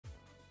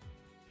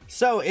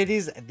So it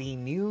is the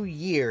new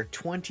year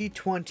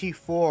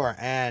 2024,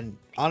 and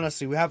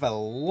honestly, we have a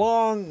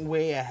long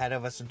way ahead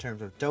of us in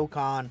terms of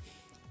Dokkan.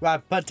 We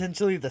have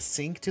potentially the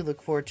sync to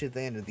look forward to at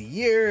the end of the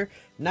year,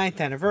 9th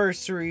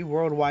anniversary,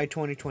 worldwide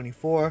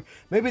 2024.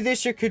 Maybe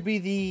this year could be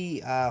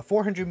the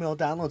 400 mil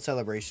download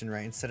celebration,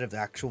 right, instead of the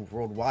actual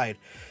worldwide.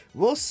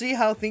 We'll see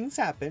how things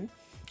happen.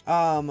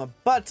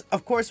 But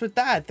of course, with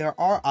that, there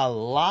are a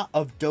lot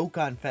of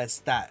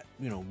Dokkanfests that,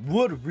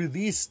 would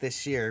release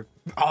this year,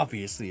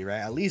 obviously,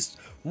 right? At least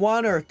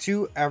one or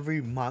two every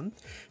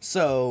month.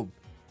 So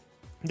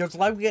there's a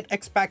lot we can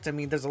expect. I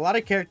mean, there's a lot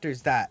of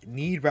characters that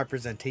need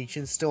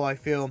representation still, I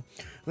feel.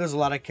 There's a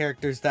lot of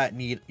characters that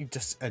need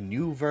just a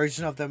new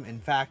version of them,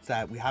 in fact,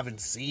 that we haven't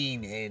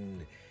seen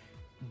in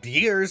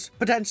years,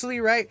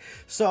 potentially, right?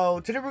 So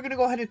today we're going to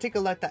go ahead and take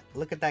a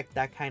look at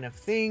that kind of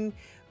thing.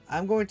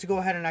 I'm going to go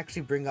ahead and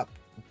actually bring up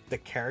the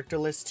character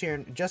list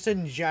here, just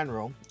in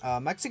general.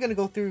 I'm actually going to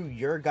go through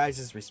your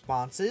guys'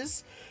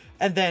 responses,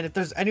 and then if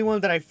there's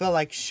anyone that I feel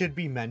like should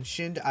be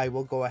mentioned, I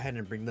will go ahead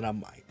and bring that up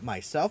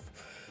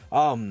myself.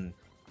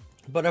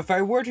 But if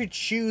I were to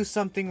choose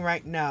something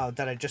right now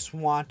that I just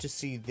want to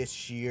see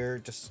this year,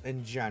 just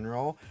in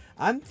general,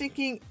 I'm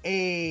thinking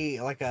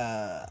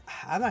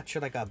I'm not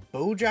sure, like a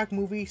BoJack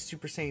movie,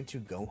 Super Saiyan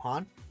 2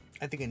 Gohan.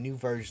 I think a new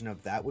version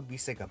of that would be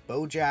sick. A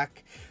BoJack,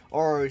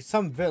 or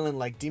some villain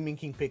like Demon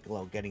King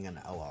Piccolo getting an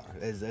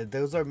LR.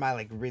 Those are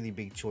my really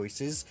big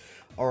choices.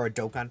 Or a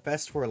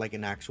Dokkanfest for like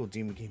an actual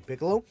Demon King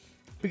Piccolo,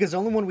 because the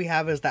only one we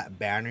have is that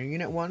banner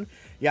unit one.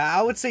 Yeah,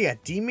 I would say a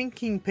Demon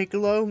King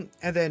Piccolo,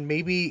 and then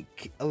maybe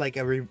like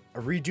a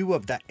redo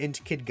of that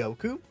Int Kid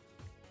Goku.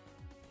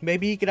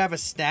 Maybe you could have a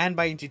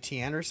standby into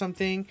Tien or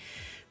something.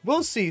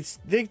 We'll see.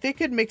 They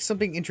could make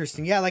something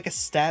interesting. Yeah, like a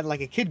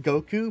Kid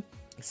Goku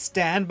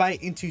standby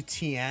into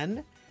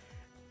Tien,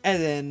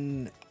 and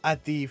then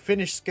at the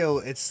finish skill,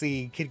 it's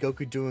the Kid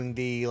Goku doing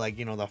the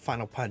the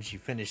final punch he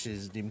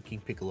finishes Demon King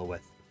Piccolo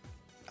with.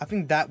 I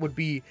think that would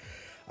be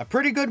a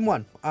pretty good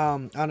one,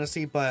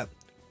 honestly. But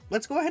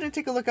let's go ahead and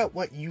take a look at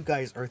what you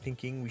guys are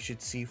thinking we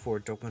should see for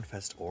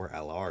Dokkanfest or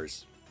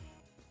LRs.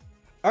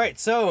 Alright,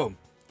 so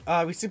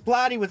we see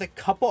Blatty with a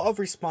couple of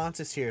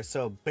responses here.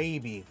 So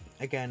Baby,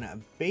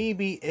 again,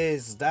 Baby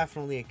is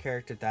definitely a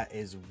character that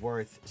is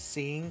worth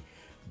seeing.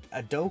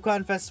 A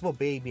Dokkan Festival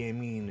Baby, I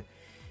mean,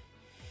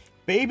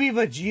 Baby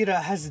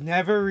Vegeta has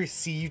never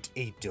received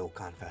a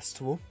Dokkan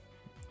Festival.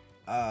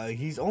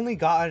 He's only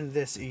gotten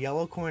this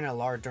yellow coin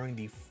LR during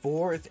the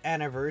 4th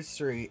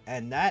anniversary,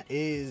 and that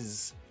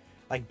is,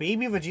 like,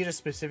 Baby Vegeta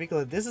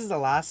specifically, this is the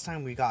last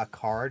time we got a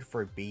card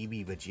for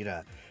Baby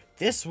Vegeta.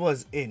 This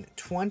was in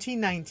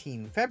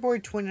 2019, February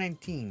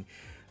 2019.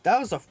 That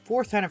was the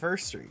 4th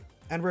anniversary,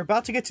 and we're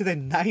about to get to the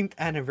 9th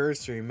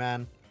anniversary,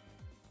 man.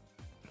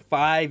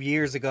 5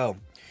 years ago,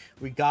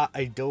 we got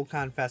a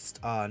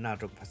Dokkanfest, not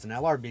Dokkanfest, an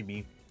LR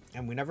Baby,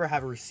 and we never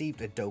have received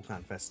a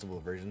Dokkan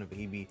Festival version of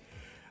Baby.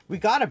 We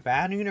got a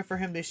banner unit for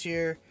him this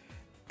year,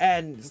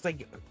 and it's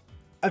like,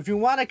 if you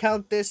want to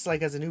count this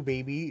like as a new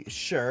baby,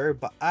 sure,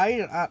 but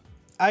I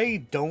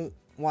don't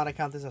want to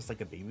count this as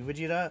like a Baby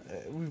Vegeta.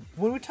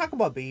 When we talk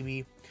about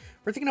Baby,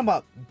 we're thinking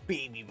about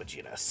Baby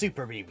Vegeta,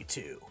 Super Baby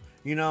 2,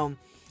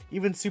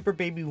 even Super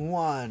Baby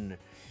 1,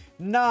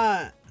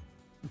 not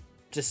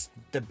just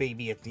the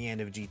baby at the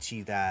end of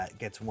GT that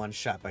gets one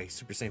shot by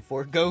Super Saiyan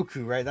 4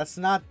 Goku, right? That's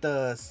not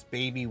the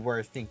baby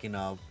we're thinking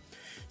of.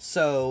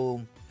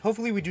 So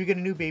hopefully we do get a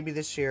new baby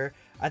this year.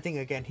 I think,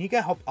 again, he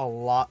can help a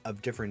lot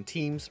of different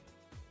teams.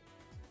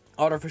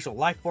 Artificial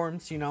life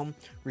forms,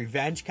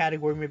 revenge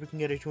category, maybe we can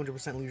get a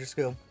 200% leader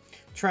skill.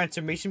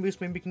 Transformation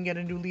boost, maybe we can get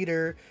a new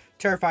leader.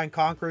 Terrifying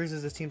Conquerors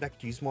is a team that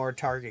could use more.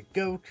 Target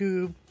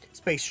Goku,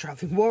 Space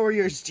Traveling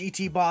Warriors,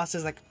 GT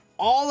bosses, like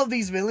all of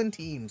these villain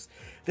teams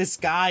this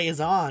guy is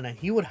on, and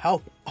he would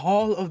help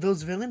all of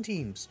those villain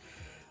teams.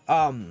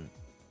 If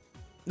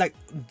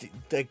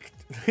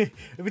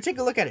we take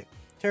a look at it,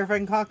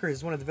 Terrifying Conquerors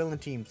is one of the villain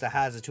teams that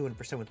has a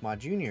 200% with Mod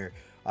Junior.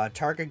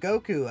 Target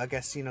Goku, I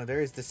guess,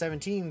 there is the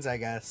 17s, I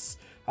guess.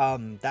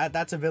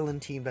 That's a villain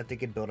team that they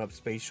could build up.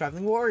 Space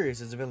Traveling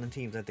Warriors is a villain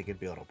team that they could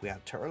build up. We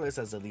have Turles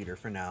as a leader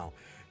for now.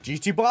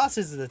 GT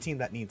Bosses is a team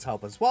that needs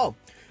help as well.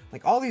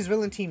 Like, all these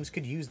villain teams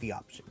could use the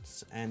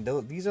options. And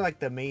these are like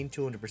the main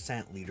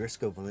 200% leader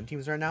skill villain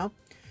teams right now.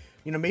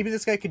 Maybe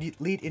this guy could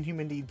lead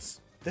Inhuman Deeds.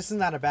 This is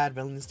not a bad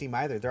villains team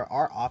either. There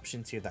are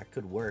options here that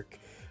could work.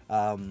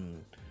 But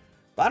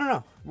I don't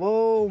know.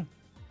 We'll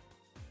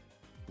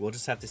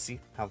just have to see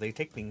how they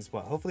take things.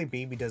 But hopefully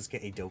Baby does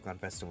get a Dokkan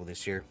Festival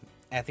this year.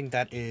 I think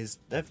that is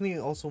definitely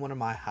also one of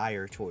my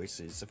higher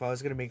choices. If I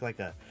was going to make like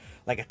a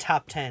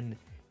top 10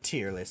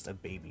 tier list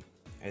of Baby,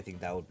 I think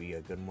that would be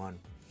a good one.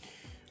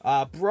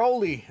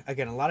 Broly,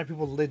 again, a lot of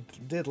people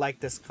did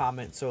like this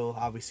comment, so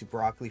obviously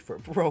broccoli for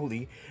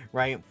Broly,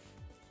 right?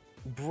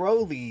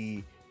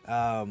 Broly,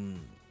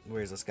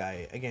 where's this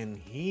guy? Again,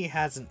 he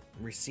hasn't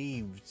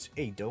received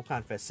a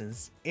Dokkan Fest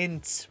since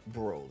Int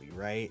Broly,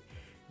 right?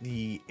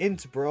 The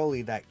Int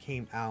Broly that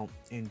came out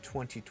in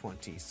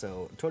 2020,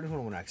 so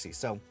 2021 actually.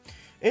 So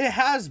it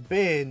has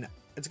been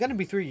it's gonna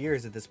be 3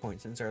 years at this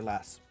point since our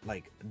last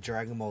like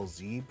Dragon Ball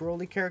Z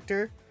Broly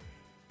character.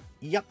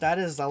 Yep, that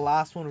is the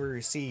last one we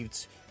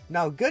received.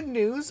 Now, good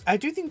news, I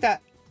do think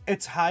that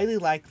it's highly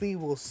likely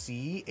we'll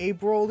see a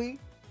Broly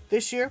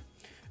this year.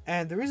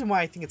 And the reason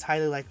why I think it's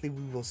highly likely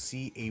we will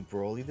see a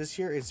Broly this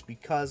year is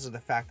because of the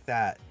fact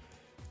that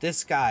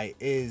this guy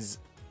is,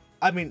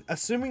 I mean,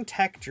 assuming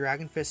Tech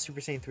Dokkanfests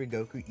Super Saiyan 3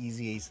 Goku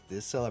Easy Ace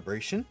this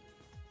celebration,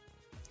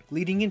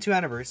 leading into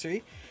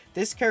Anniversary,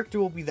 this character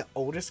will be the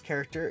oldest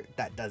character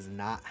that does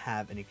not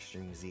have an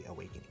Extreme Z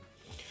Awakening.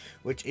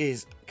 Which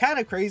is kind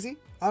of crazy,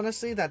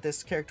 honestly, that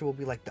this character will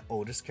be like the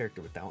oldest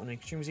character without an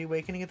Extreme Z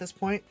Awakening at this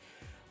point.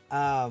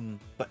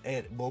 But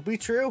it will be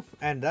true,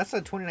 and that's a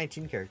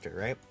 2019 character,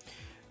 right?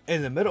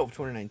 In the middle of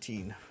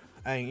 2019.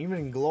 I mean, even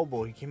in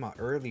Global, he came out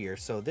earlier,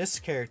 so this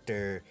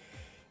character,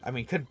 I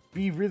mean, could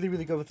be really,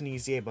 really good with an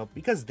EZA, but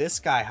because this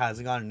guy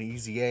hasn't got an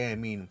EZA, I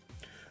mean,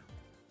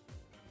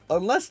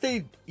 unless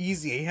they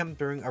EZA him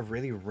during a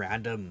really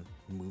random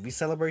movie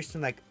celebration,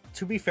 like,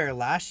 to be fair,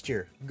 last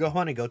year,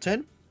 Gohan and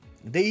Goten,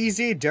 they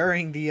EZA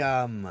during the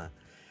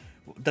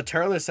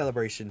Turles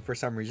celebration for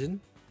some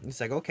reason. It's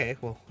like, okay,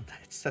 well,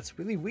 that's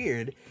really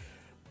weird.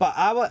 But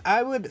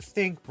I would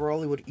think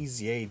Broly would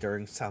EZA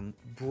during some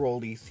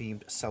Broly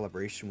themed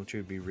celebration, which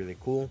would be really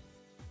cool.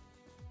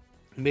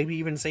 Maybe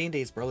even Saiyan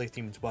Days Broly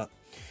themed. But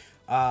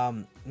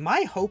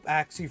my hope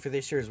actually for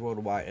this year's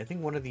Worldwide, I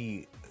think one of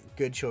the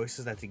good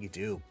choices that they could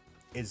do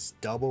is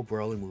double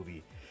Broly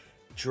movie,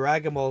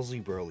 Dragon Ball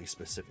Z Broly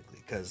specifically,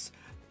 because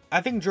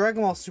I think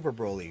Dragon Ball Super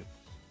Broly,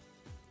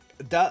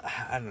 I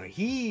don't know,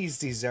 he's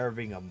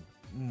deserving of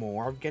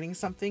more of getting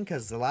something,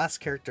 because the last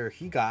character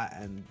he got,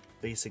 and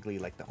basically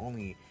like the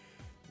only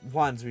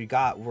ones we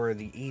got, were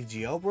the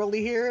EGO Broly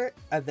here,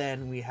 and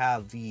then we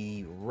have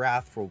the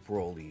Wrathful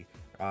Broly,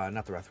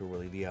 not the Wrathful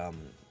Broly, the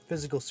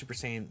physical Super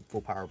Saiyan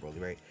full power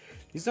Broly, right?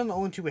 These are the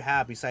only two we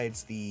have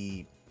besides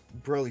the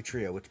Broly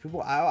trio, which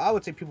people, I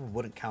would say people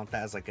wouldn't count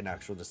that as like an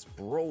actual just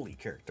Broly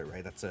character,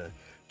 right? That's a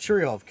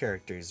trio of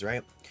characters,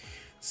 right?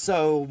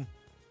 So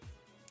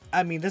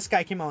I mean, this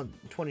guy came out in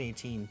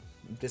 2018.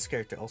 This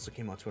character also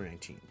came out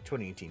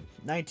 2018.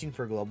 19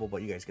 for Global,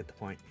 but you guys get the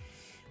point.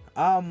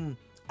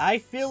 I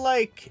feel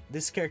like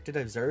this character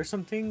deserves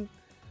something,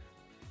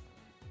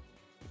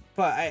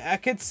 but I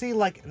could see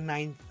like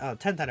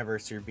 10th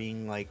anniversary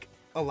being like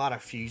a lot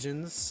of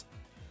fusions,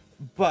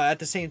 but at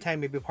the same time,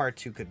 maybe part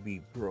 2 could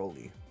be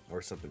Broly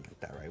or something like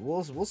that, right?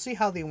 We'll see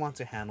how they want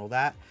to handle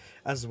that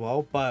as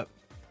well, but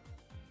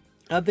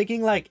I'm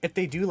thinking like if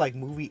they do like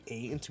movie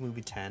 8 into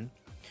movie 10,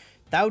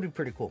 that would be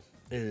pretty cool,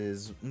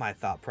 is my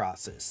thought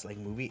process. Like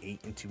movie 8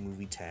 into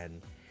movie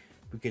 10,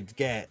 we could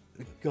get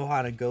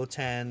Gohan and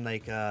Goten,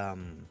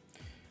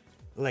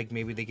 like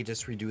maybe they could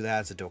just redo that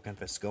as a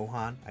Dokkanfest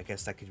Gohan. I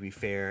guess that could be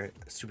fair.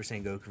 Super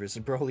Saiyan Goku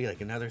versus Broly,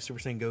 like another Super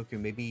Saiyan Goku.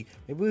 Maybe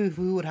we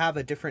would have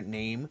a different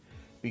name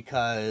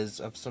because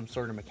of some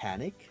sort of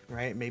mechanic,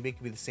 right? Maybe it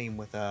could be the same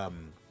with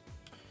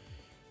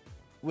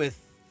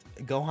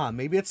Gohan.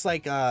 Maybe it's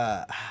like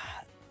what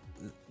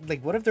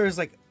if there was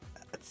like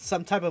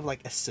some type of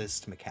like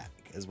assist mechanic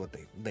is what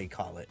they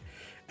call it,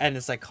 and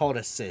it's like called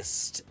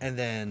assist, and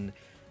then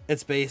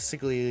it's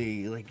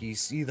basically like you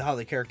see how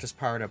the characters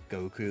powered up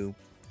Goku,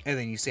 and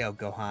then you see how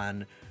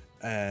Gohan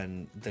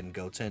and then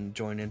Goten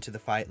join into the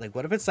fight. Like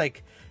what if it's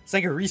like a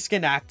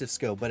reskin active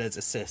skill, but it's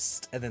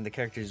assist, and then the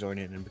characters join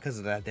in, and because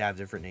of that they have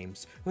different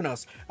names. Who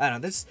knows? I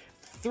don't know, this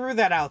threw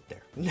that out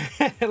there.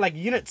 Like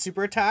unit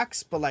super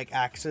attacks, but like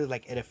actually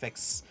like it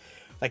affects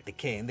like the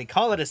K, and they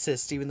call it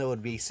assist even though it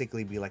would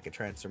basically be like a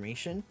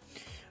transformation.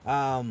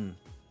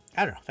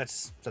 I don't know,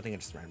 that's something I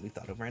just randomly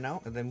thought of right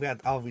now. And then we had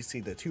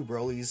obviously the 2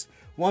 Brolys.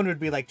 One would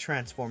be like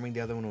transforming, the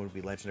other one would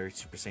be legendary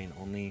Super Saiyan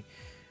only.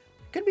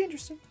 Could be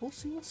interesting. We'll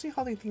see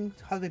how they do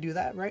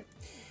that, right?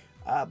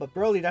 But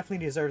Broly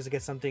definitely deserves to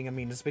get something. I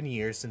mean, it's been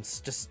years since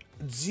just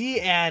Z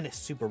and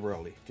Super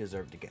Broly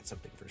deserve to get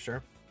something for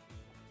sure.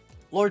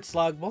 Lord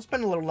Slug, we'll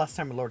spend a little less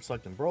time with Lord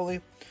Slug than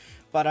Broly.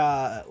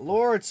 But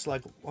Lord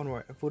Slug,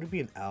 would it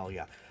be an L?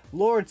 Yeah.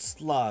 Lord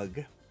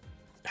Slug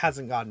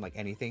hasn't gotten like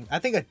anything. I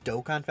think a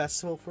Dokkan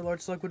festival for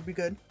Lord Slug would be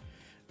good.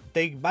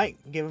 They might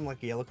give him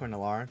like a yellow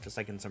Cornelar, just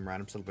like in some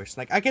random celebration.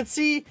 Like I could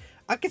see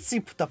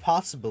the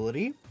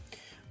possibility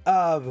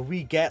of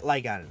we get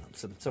like, I don't know,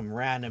 some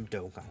random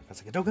Dokkan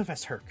Fest, like a Dokkan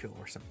Fest Hercule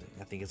or something.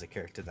 I think is a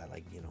character that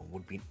like, you know,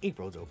 would be an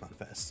April Dokkan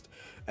Fest,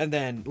 and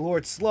then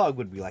Lord Slug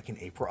would be like an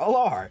April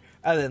LR,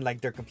 and then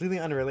like they're completely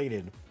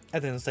unrelated,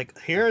 and then it's like,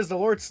 here's the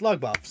Lord Slug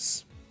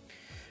buffs.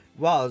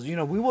 Well, you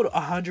know, we would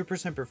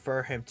 100%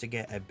 prefer him to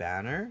get a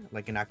banner,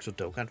 like an actual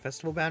Dokkan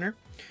Festival banner,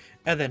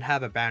 and then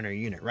have a banner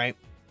unit, right?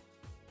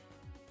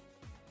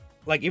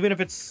 Like, even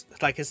if it's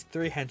like his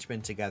 3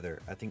 henchmen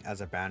together, I think as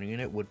a banner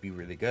unit would be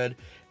really good.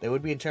 They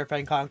would be in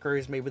Terrifying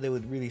Conquerors. Maybe they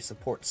would really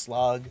support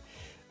Slug.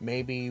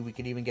 Maybe we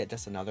could even get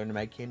just another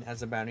Namekian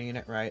as a banner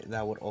unit, right?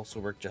 That would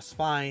also work just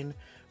fine.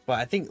 But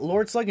I think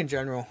Lord Slug in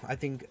general, I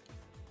think,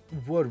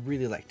 would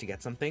really like to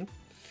get something.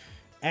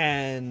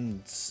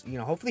 And, you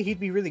know, hopefully he'd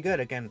be really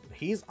good. Again,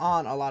 he's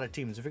on a lot of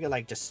teams. If we get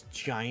like just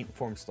giant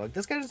form Slug,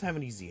 this guy doesn't have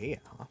an EZA yet,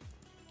 huh?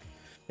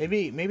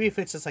 Maybe if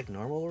it's just like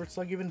normal Lord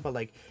Slug even, but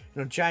like,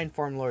 you know, giant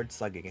form Lord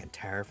Slug again,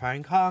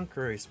 terrifying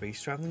conquerors,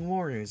 space traveling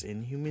warriors,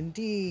 inhuman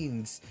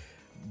deeds,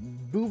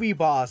 booby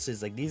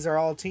bosses. Like, these are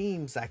all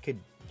teams that could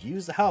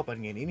use the help.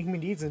 And again,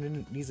 inhuman deeds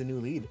needs a new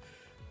lead.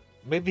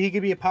 Maybe he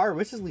could be a power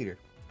witches leader,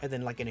 and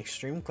then like an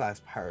extreme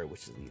class power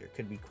witches leader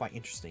could be quite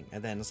interesting.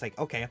 And then it's like,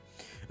 okay,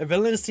 a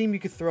villainous team you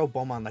could throw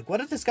Beaumont. Like,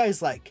 what if this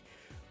guy's like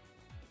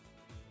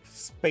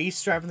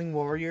space traveling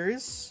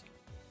warriors,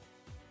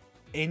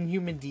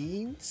 inhuman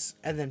deeds,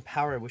 and then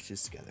power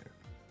witches together,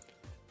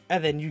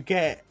 and then you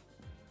get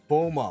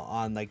Boma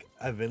on like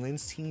a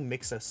villains team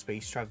mix of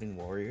space traveling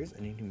warriors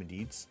and inhuman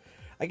deeds.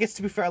 I guess,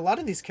 to be fair, a lot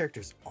of these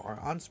characters are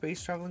on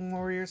space traveling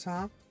warriors,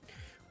 huh?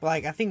 But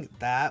like, I think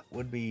that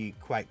would be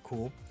quite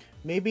cool.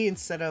 Maybe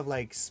instead of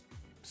like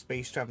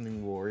space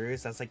traveling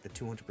warriors, that's like the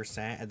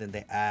 200%, and then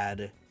they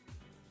add,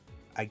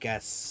 I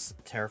guess,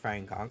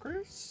 terrifying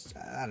conquerors.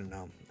 I don't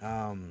know.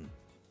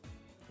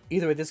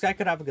 Either way, this guy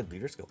could have a good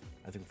leader skill,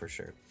 I think, for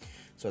sure.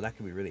 So that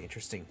could be really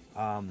interesting.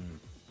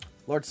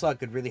 Lord Slug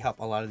could really help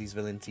a lot of these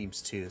villain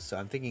teams too. So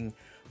I'm thinking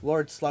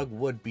Lord Slug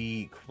would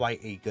be quite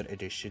a good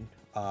addition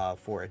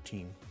for a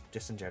team,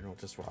 just in general,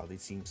 just for all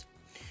these teams.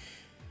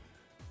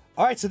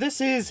 All right, so this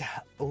is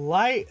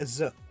Light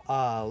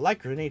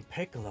Grenade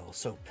Piccolo.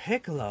 So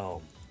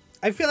Piccolo,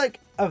 I feel like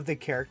of the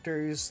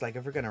characters, like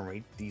if we're gonna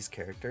rate these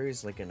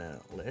characters like in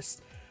a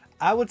list,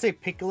 I would say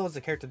Piccolo is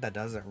a character that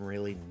doesn't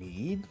really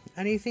need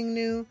anything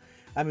new.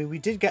 I mean, we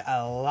did get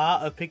a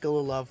lot of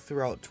Piccolo love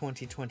throughout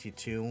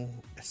 2022,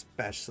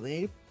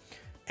 especially,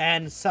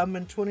 and some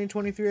in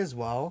 2023 as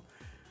well.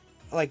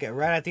 Like,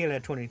 right at the end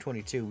of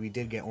 2022, we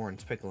did get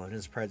Orange Piccolo, and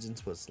his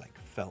presence was, like,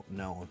 felt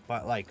known.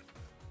 But, like,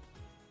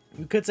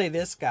 you could say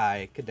this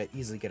guy could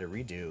easily get a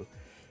redo.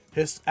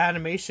 His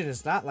animation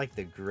is not, like,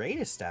 the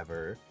greatest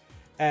ever.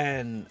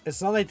 And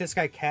it's not like this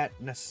guy can't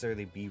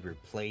necessarily be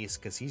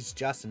replaced, because he's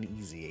just an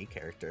easy A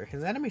character.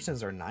 His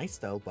animations are nice,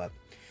 though, but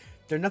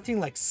they're nothing,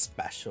 like,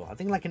 special. I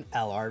think, like, an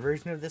LR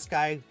version of this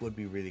guy would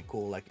be really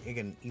cool. Like,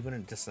 again,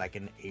 even just, like,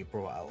 an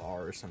April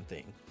LR or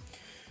something.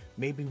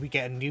 Maybe we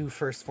get a new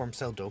First Form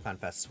Cell Dokkan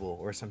Festival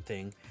or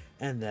something,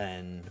 and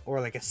then, or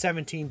like a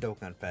 17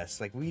 Dokkan Fest.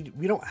 Like, we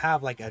don't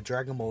have like a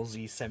Dragon Ball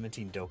Z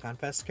 17 Dokkan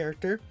Fest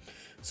character.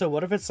 So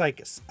what if it's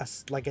like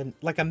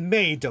a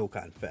May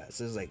Dokkan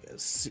Fest?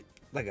 It's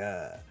like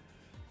a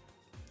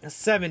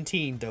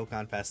 17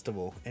 Dokkan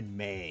Festival in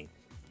May,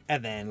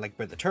 and then like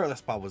where the Turtle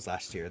Spot was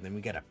last year. Then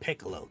we get a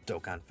Piccolo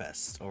Dokkan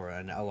Fest, or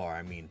an LR.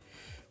 I mean,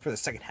 for the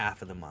second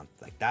half of the month,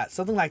 like that.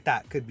 Something like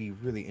that could be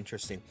really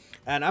interesting.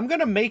 And I'm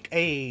gonna make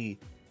a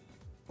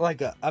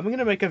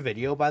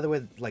video, by the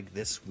way, like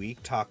this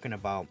week, talking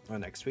about, or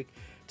next week,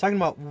 talking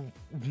about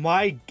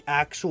my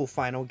actual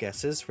final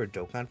guesses for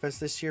Dokkan Fest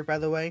this year, by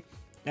the way.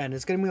 And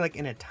it's gonna be like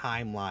in a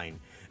timeline,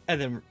 and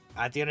then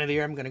at the end of the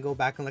year, I'm gonna go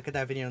back and look at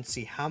that video and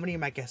see how many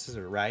of my guesses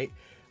are right.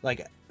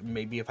 Like,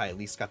 maybe if I at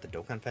least got the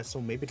Dokkan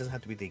Festival, maybe it doesn't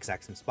have to be the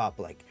exact same spot,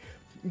 but like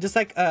just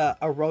like a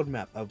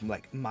roadmap of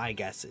like my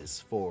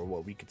guesses for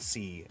what we could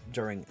see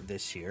during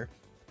this year.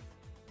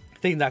 I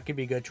think that could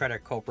be good. Try to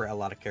incorporate a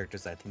lot of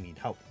characters that I think need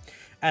help,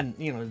 and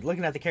you know,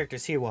 looking at the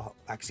characters here will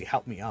actually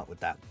help me out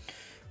with that.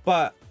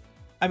 But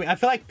I mean, I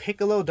feel like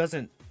Piccolo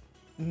doesn't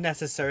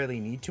necessarily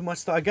need too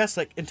much, though. I guess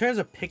like in terms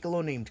of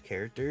Piccolo named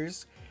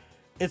characters,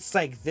 it's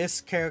like this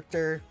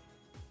character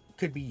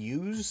could be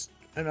used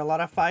in a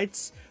lot of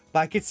fights, but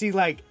I could see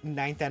like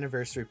 9th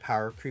anniversary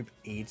power creep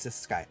aids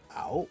this guy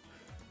out,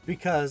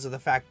 because of the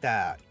fact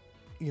that,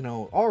 you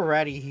know,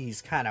 already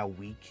he's kind of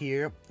weak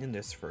here in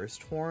this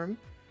first form.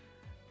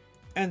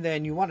 And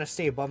then you want to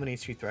stay above an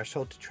HP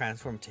threshold to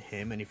transform to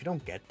him. And if you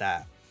don't get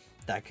that,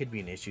 that could be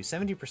an issue.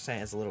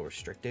 70% is a little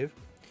restrictive.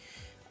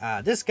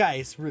 This guy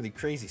is really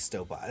crazy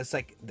still, but it's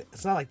like,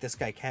 it's not like this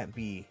guy can't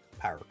be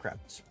power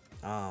crept.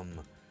 And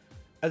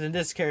then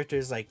this character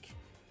is like,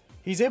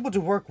 he's able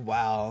to work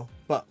well,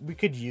 but we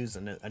could use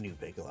a new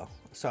Piccolo.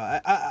 So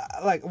I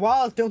like,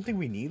 while I don't think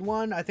we need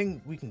one, I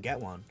think we can get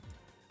one.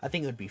 I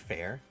think it would be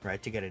fair,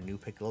 right, to get a new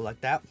Piccolo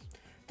like that.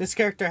 This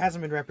character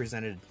hasn't been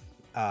represented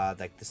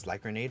like this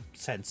Light Grenade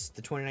since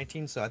the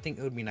 2019, so I think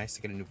it would be nice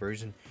to get a new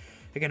version.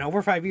 Again,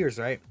 over 5 years,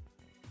 right?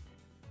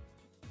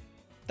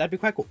 That'd be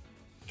quite cool.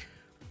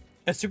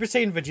 A Super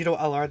Saiyan Vegito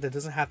LR that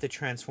doesn't have to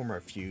transform or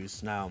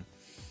fuse. Now,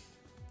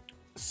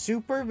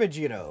 Super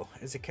Vegito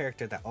is a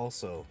character that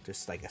also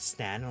just like a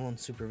standalone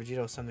Super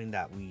Vegito, something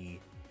that we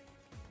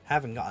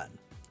haven't gotten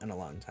in a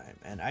long time.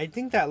 And I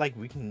think that like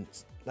we can,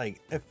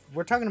 like, if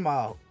we're talking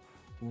about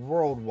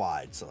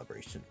worldwide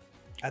celebration,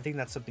 I think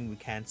that's something we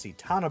can see.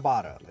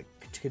 Tanabata like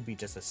could be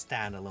just a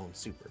standalone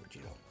Super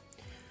Vegito,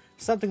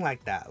 something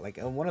like that. Like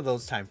one of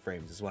those time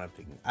frames is what I'm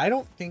thinking. I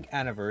don't think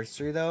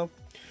Anniversary though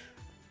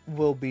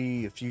will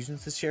be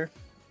fusions this year.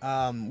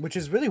 Which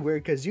is really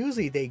weird, because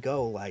usually they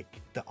go like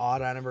the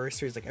odd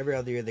anniversaries, like every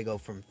other year they go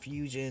from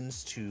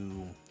fusions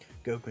to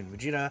Goku and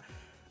Vegeta.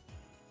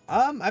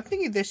 I'm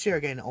thinking this year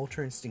again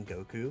Ultra Instinct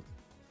Goku,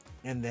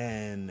 and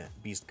then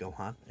Beast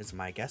Gohan is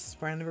my guess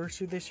for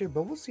anniversary this year,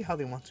 but we'll see how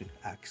they want to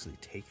actually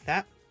take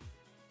that.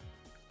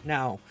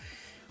 Now,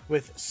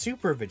 with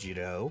Super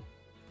Vegito,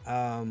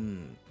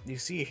 you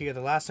see here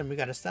the last time we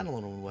got a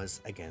standalone one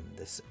was, again,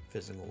 this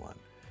physical one.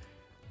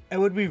 It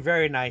would be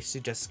very nice to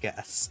just get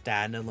a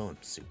standalone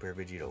Super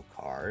Vegito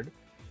card.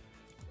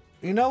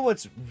 You know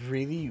what's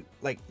really,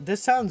 like,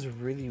 this sounds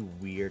really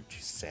weird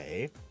to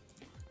say.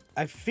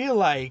 I feel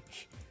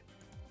like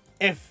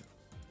if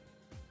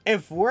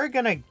we're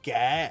gonna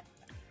get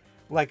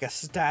like a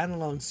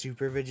standalone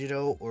Super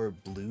Vegito or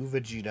Blue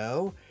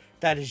Vegito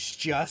that is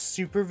just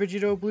Super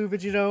Vegito, Blue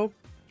Vegito,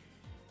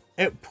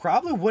 it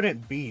probably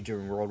wouldn't be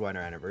during Worldwide or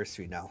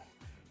Anniversary now.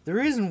 The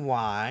reason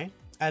why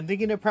I'm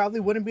thinking it probably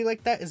wouldn't be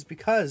like that is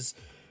because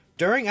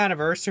during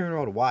Anniversary and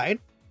Worldwide,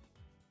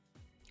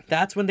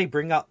 that's when they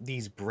bring out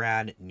these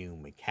brand new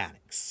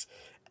mechanics.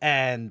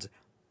 And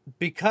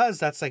because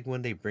that's like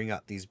when they bring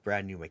out these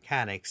brand new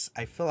mechanics,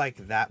 I feel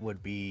like that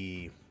would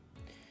be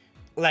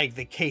like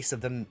the case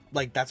of them,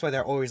 like that's why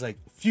they're always like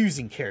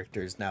fusing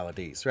characters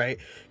nowadays, right?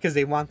 Because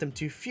they want them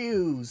to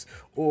fuse,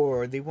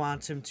 or they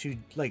want them to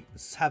like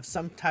have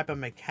some type of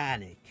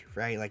mechanic,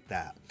 right? Like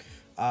that.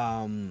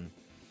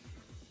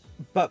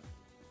 But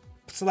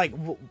so like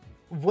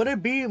would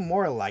it be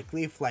more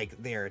likely if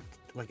like they're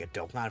like a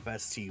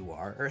Dokkanfests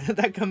TUR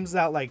that comes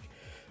out like,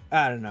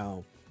 I don't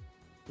know,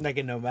 like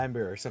in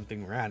November or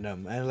something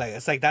random, and like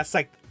it's like that's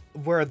like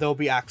where they'll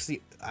be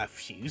actually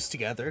fused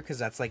together, because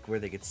that's like where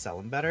they could sell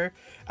them better.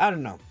 I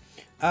don't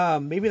know.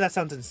 Maybe that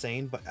sounds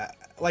insane, but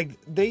like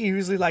they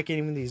usually like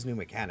getting these new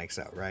mechanics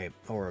out, right?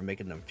 Or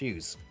making them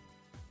fuse.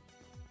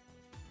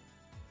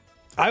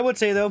 I would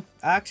say though,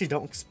 I actually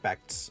don't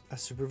expect a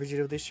Super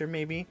Vegito this year.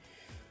 Maybe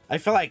I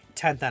feel like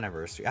 10th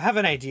anniversary. I have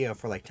an idea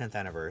for like 10th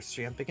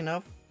anniversary I'm thinking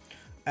of,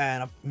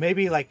 and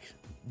maybe like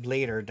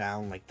later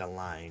down like the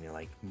line,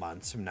 like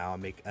months from now, I'll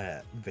make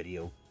a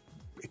video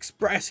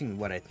expressing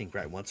what I think,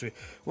 right? Once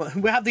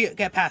we have to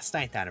get past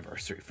 9th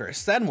anniversary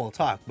first, then we'll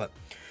talk. But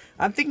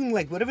I'm thinking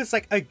like, what if it's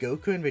like a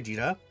Goku and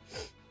Vegeta,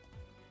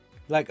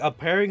 like a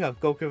pairing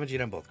of Goku and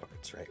Vegeta on both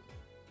cards, right?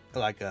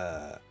 Like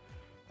I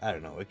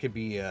don't know, it could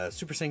be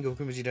Super Saiyan Goku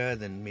and Vegeta,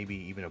 then maybe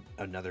even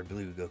another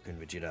blue Goku and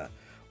Vegeta,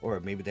 or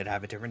maybe they'd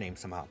have a different name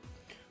somehow.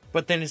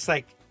 But then it's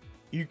like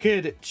you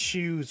could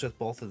choose with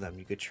both of them.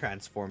 You could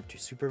transform to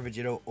Super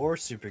Vegito or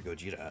Super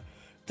Gogeta.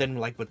 Then,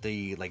 like with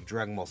the like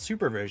Dragon Ball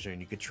Super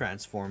version, you could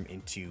transform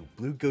into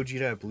Blue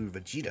Gogeta, Blue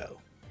Vegito,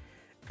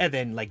 and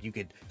then like you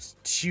could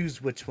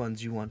choose which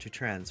ones you want to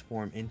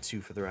transform into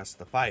for the rest of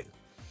the fight,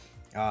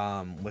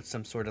 with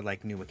some sort of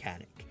like new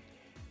mechanic.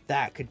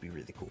 That could be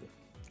really cool.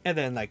 And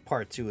then like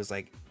part 2 is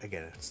like,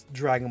 again, it's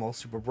Dragon Ball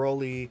Super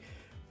Broly,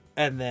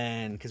 and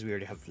then because we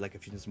already have like a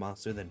Fusion's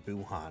Monster, then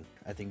Buhan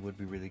I think would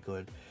be really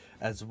good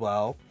as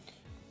well.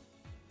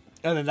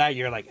 And then that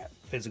year, like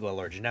Physical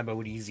Lord Janemba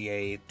with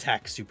EZA,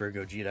 Tech Super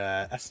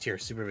Gogeta, S tier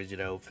Super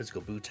Vegito,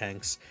 Physical Boo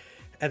Tanks.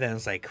 And then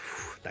it's like,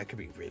 whew, that could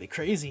be really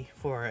crazy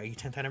for a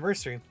 10th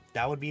anniversary.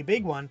 That would be a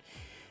big one.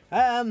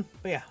 But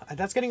yeah,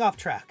 that's getting off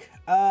track.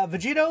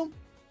 Vegito,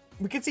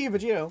 we could see a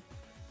Vegito.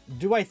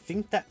 Do I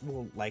think that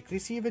we'll likely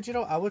see a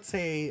Vegito? I would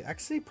say,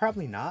 actually,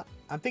 probably not.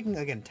 I'm thinking,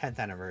 again, 10th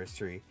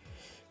anniversary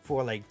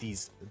for like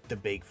the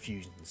big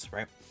fusions,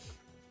 right?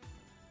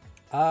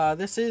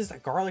 This is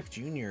Garlic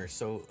Jr.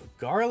 So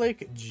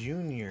Garlic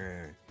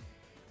Jr.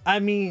 I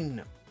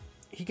mean,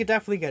 he could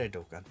definitely get a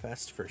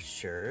Dokkanfest for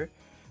sure.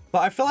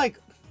 But I feel like,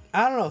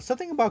 I don't know,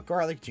 something about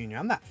Garlic Jr.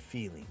 I'm not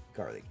feeling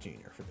Garlic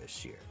Jr. for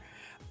this year.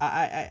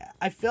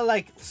 I feel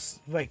like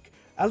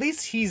at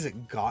least he's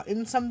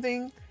gotten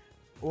something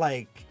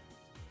like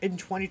in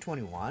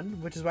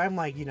 2021, which is why I'm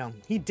like, you know,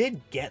 he did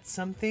get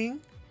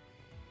something.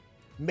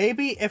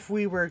 Maybe if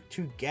we were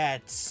to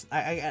get,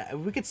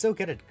 we could still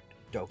get a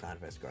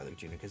Dokkanfest Garlic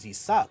Jr. because he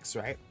sucks,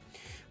 right?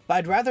 But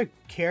I'd rather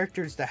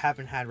characters that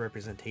haven't had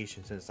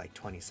representation since like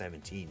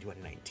 2017,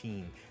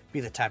 2019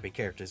 be the type of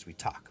characters we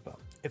talk about,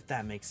 if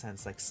that makes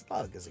sense. Like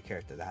Slug is a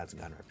character that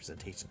hasn't gotten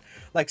representation.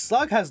 Like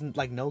Slug has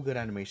like no good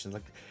animations,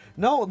 like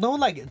no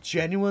like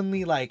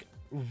genuinely like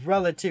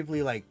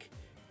relatively like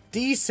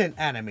decent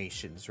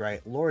animations,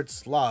 right? Lord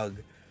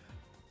Slug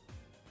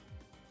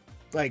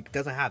like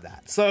doesn't have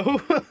that.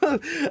 So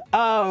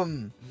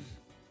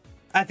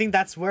I think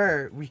that's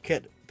where we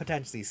could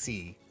potentially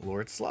see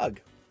Lord Slug.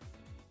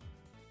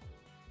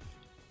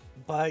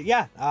 But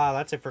yeah,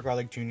 that's it for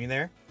Garlic Jr.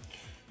 there.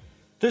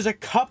 There's a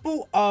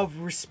couple of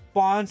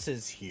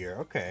responses here.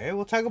 Okay,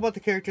 we'll talk about the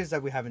characters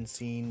that we haven't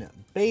seen.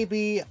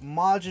 Baby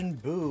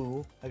Majin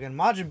Buu. Again,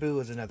 Majin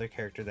Buu is another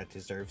character that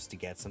deserves to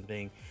get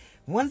something.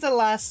 When's the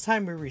last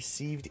time we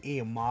received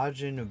a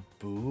Majin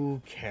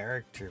Buu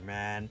character,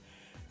 man?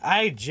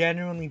 I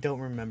genuinely don't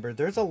remember.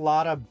 There's a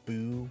lot of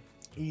Buu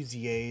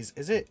EZAs.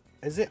 Is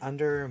it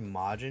under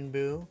Majin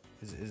Buu?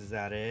 Is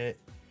that it?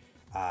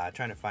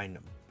 Trying to find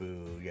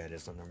Buu. Yeah, it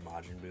is under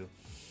Majin Buu.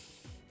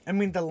 I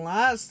mean, the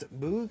last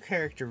Buu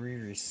character we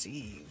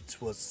received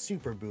was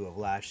Super Buu of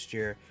last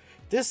year.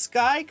 This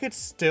guy could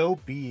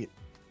still be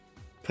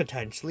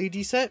potentially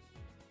decent.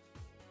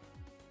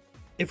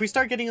 If we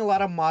start getting a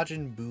lot of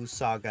Majin Buu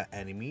Saga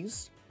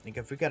enemies, like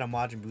if we get a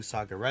Majin Buu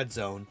Saga Red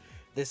Zone,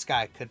 this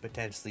guy could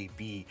potentially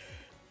be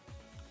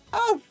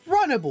a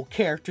runnable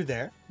character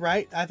there,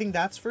 right? I think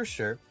that's for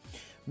sure.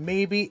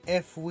 Maybe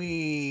if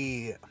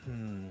we...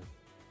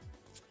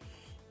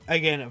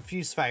 Again, a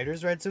Fused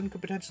Fighters Red Zone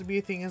could potentially be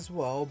a thing as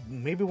well.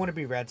 Maybe it wouldn't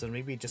be Red Zone,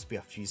 maybe it'd just be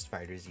a Fused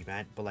Fighters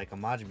event, but like a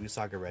Majin Buu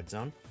Saga Red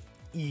Zone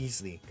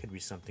easily could be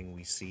something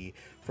we see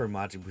for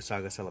Majin Buu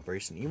Saga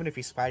Celebration, even if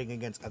he's fighting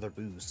against other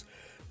Boos.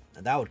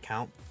 That would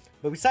count.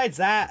 But besides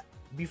that,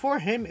 before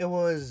him, it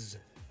was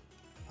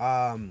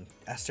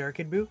S-Tier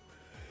Kid Buu.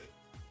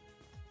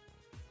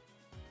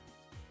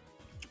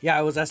 Yeah,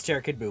 it was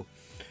S-Tier Kid Buu.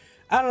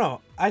 I don't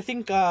know. I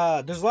think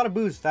there's a lot of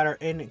Boos that are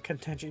in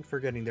contention for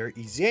getting their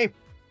EZA.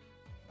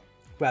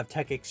 We have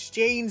Tech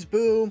Exchange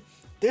Buu.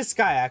 This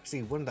guy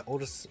actually one of the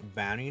oldest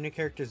banner unit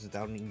characters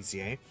without an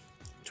EZA.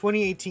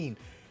 2018.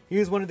 He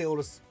was one of the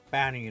oldest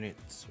banner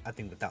units, I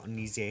think, without an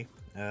EZA.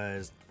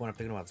 Is one I'm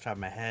thinking about off the top of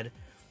my head.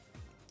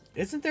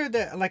 Isn't there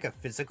like a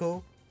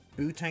physical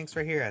Buu tanks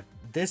right here?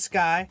 This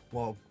guy,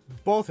 well,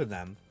 both of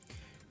them.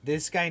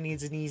 This guy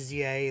needs an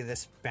EZA.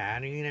 This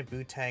banner unit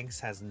Buu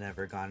tanks has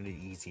never gone to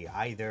EZA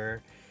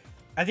either.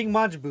 I think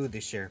Majin Buu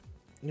this year,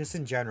 just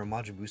in general,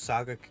 Majin Buu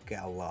Saga could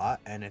get a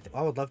lot, and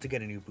I would love to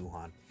get a new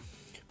Buuhan.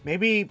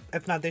 Maybe,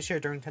 if not this year,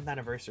 during 10th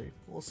anniversary.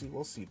 We'll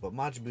see. But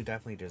Majin Buu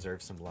definitely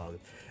deserves some love.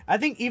 I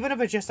think even if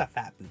it's just a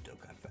Fat Buu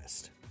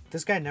Dokkanfest.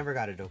 This guy never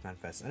got a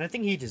Dokkanfest. And I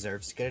think he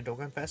deserves to get a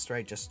Dokkanfest,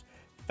 right? Just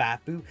Fat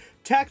Buu.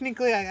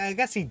 Technically, I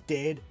guess he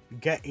did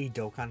get a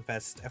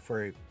Dokkanfest. If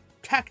we're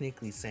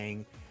technically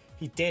saying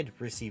he did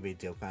receive a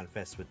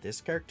Dokkanfest with this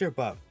character.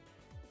 But,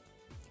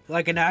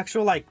 like an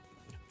actual, like,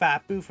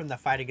 Fat Buu from the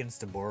fight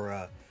against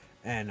Deborah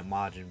and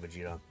Majin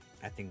Vegeta,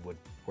 I think would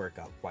work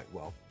out quite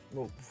well.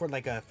 Well, for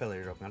like a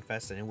filler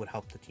Dokkanfest, and it would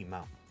help the team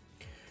out.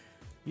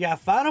 Yeah,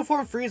 Final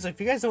Form Frieza.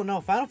 If you guys don't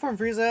know, Final Form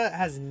Frieza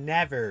has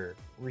never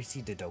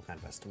received a Dokkan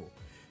Festival.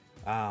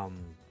 I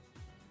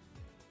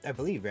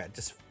believe, yeah,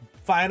 just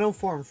Final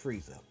Form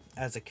Frieza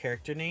as a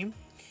character name.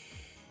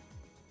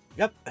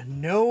 Yep,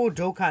 no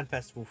Dokkan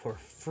Festival for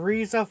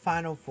Frieza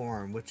Final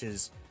Form, which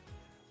is,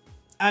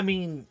 I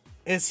mean,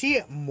 is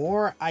he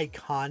more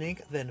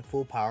iconic than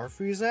Full Power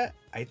Frieza?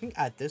 I think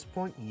at this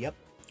point, yep.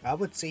 I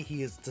would say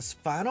he is, this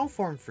Final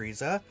Form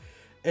Frieza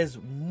is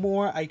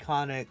more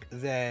iconic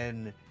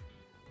than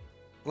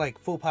like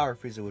Full Power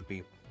Frieza would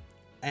be.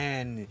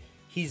 And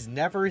he's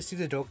never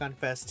received a Dokkan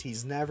Fest.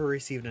 He's never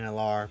received an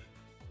LR.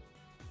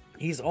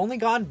 He's only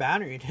gotten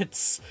banner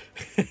units.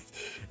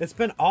 It's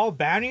been all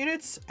banner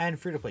units and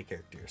free-to-play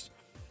characters.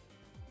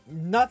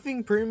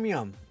 Nothing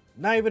premium.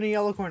 Not even a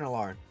Yellow Corn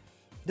LR.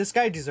 This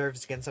guy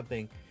deserves to get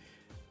something.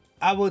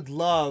 I would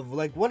love,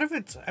 like, what if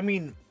it's, I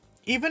mean,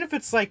 even if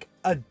it's like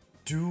a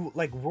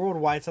like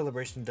Worldwide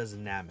Celebration does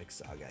Namek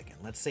Saga again.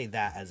 Let's say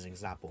that as an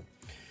example.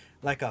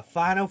 Like a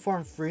Final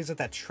Form Frieza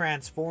that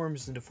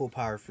transforms into Full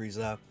Power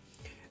Frieza.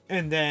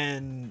 And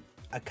then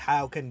a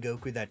Kaioken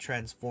Goku that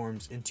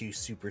transforms into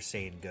Super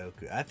Saiyan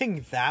Goku. I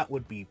think that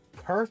would be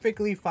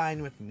perfectly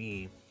fine with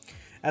me.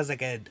 As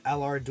like an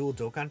LR Dual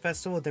Dokkan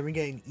Festival. Then we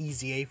get an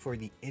EZA for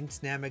the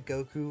Int Namek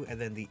Goku.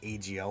 And then the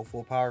AGL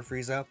Full Power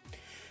Frieza.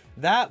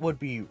 That would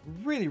be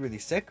really, really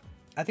sick.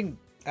 I think...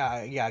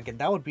 yeah, again,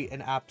 that would be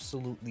an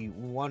absolutely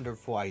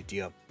wonderful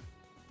idea.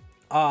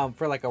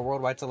 For like a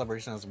worldwide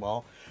celebration as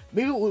well.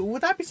 Maybe,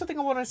 would that be something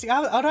I want to see?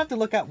 I would have to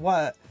look at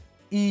what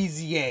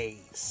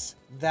EZAs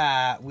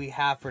that we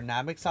have for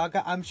Namek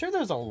Saga. I'm sure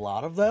there's a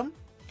lot of them.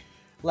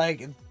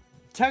 Like,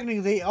 technically,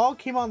 they all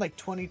came out like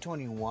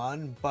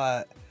 2021,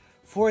 but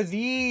for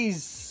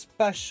these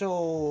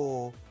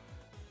special,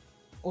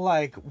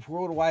 like,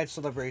 worldwide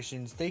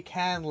celebrations, they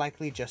can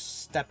likely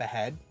just step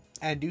ahead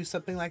and do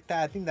something like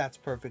that. I think that's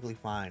perfectly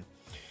fine.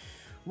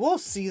 We'll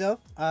see, though,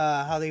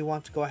 how they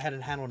want to go ahead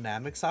and handle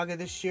Namek Saga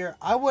this year.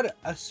 I would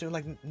assume,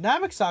 like,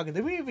 Namek Saga,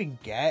 did we even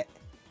get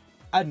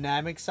a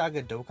Namek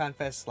Saga Dokkan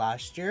Fest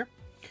last year?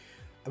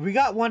 We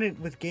got one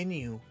with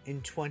Ginyu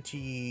in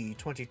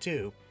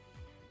 2022.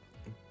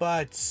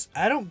 But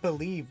I don't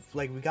believe,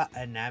 like, we got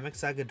a Namek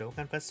Saga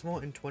Dokkan Festival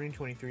in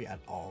 2023 at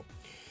all.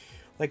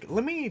 Like,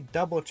 let me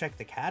double check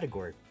the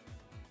category.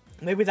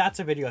 Maybe that's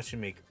a video I should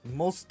make.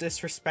 Most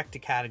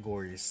disrespected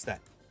categories that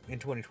in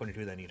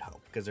 2022 that need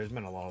help. Because there's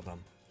been a lot of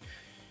them.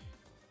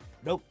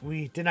 Nope,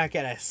 we did not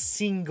get a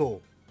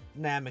single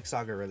Namek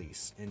Saga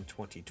release in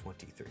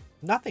 2023.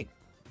 Nothing.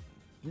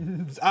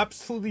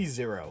 Absolutely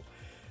zero.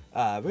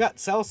 We got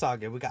Cell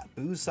Saga. We got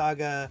Buu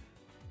Saga.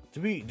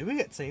 Did we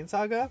get Saiyan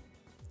Saga?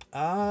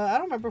 I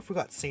don't remember if we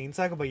got Saiyan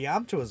Saga. But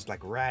Yamcha was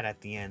like right at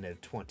the end of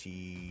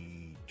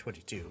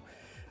 2022.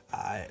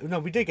 No,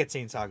 we did get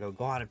Saiyan Saga.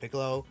 Gohan and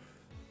Piccolo.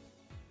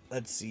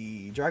 Let's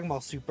see, Dragon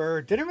Ball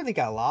Super didn't really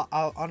get a lot,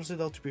 honestly,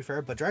 though, to be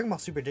fair, but Dragon Ball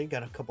Super did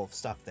get a couple of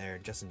stuff there,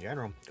 just in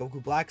general.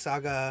 Goku Black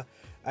Saga,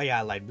 oh yeah,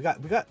 I lied, we got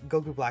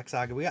Goku Black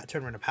Saga, we got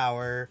Tournament of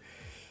Power,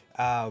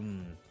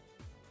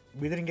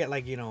 we didn't get,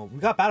 like, you know, we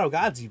got Battle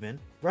Gods even.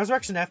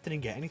 Resurrection F didn't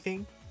get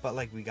anything, but,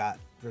 like, we got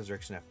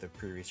Resurrection F the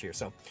previous year,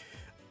 so,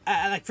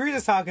 like,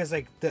 Frieza Saga is,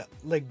 like,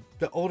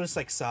 the oldest,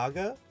 like,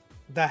 saga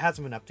that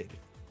hasn't been updated,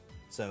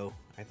 so,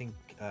 I think,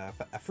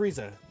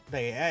 Frieza,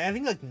 I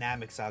think like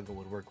Namek Saga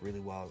would work really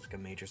well as like a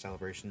major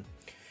celebration.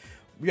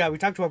 Yeah, we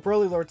talked about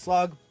Broly, Lord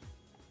Slug,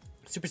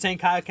 Super Saiyan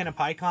Kaioken, and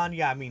Pikkon.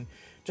 Yeah, I mean,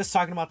 just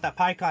talking about that,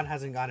 Pikkon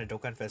hasn't gone to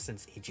Dokkanfest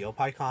since AGO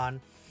Pikkon.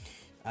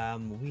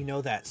 We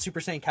know that Super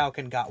Saiyan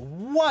Kaioken got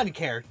one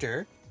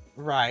character,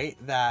 right,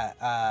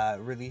 that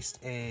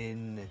released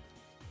in...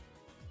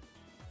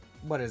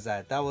 What is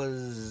that? That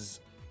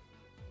was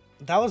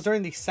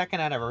during the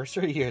second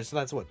anniversary year, so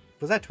that's what...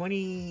 Was that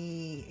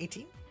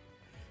 2018?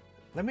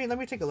 Let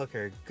me take a look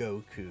here.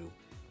 Goku.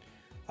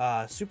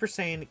 Super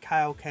Saiyan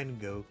Kaioken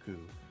Goku.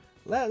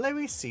 Let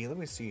me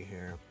see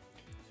here.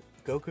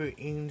 Goku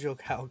Angel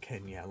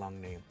Kaioken, yeah,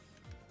 long name.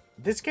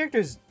 This character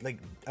is like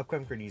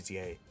upcoming for an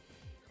EZA.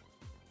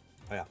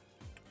 Oh yeah.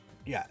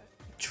 Yeah.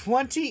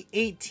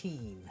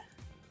 2018.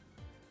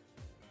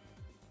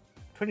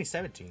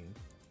 2017.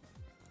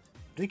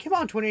 Did he come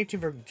out in 2018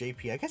 for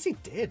JP? I guess he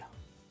did.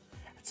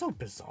 That's so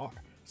bizarre.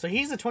 So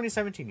he's a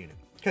 2017 unit.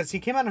 Because he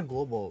came out on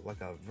Global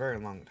like a very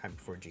long time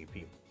before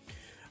JP.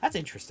 That's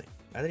interesting.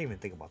 I didn't even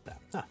think about that.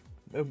 Huh.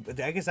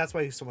 I guess that's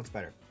why he's so much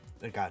better.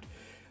 Oh, God.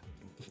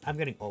 I'm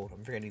getting old.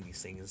 I'm forgetting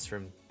these things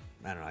from,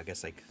 I don't know, I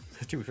guess like,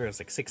 to be fair, it's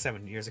like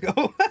 6-7 years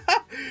ago.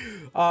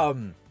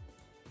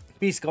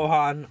 Beast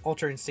Gohan,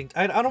 Ultra Instinct.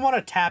 I don't want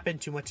to tap in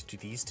too much into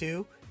these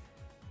two.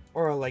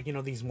 Or like, you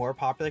know, these more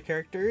popular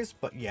characters.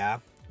 But yeah.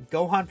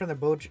 Gohan from the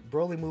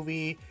Broly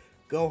movie.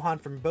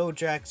 Gohan from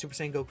BoJack. Super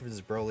Saiyan Goku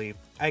vs. Broly.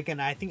 Again,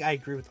 I think I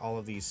agree with all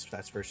of these.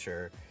 That's for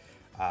sure.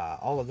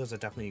 All of those I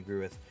definitely agree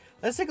with.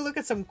 Let's take a look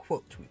at some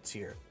quote tweets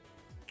here.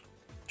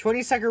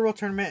 22nd World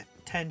Tournament,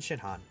 10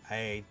 Shinhan.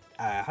 I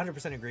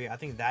 100% agree. I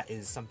think that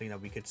is something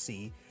that we could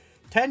see.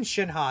 10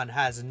 Shinhan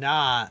has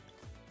not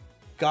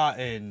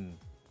gotten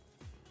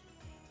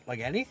like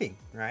anything,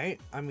 right?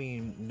 I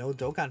mean, no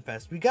Dokkan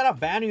Fest. We got a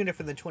banner unit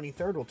for the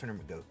 23rd World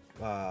Tournament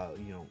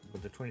you know,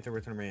 with the 23rd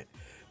World Tournament.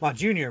 Ma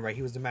Junior, right?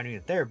 He was the banner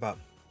unit there, but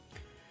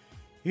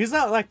he's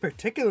not like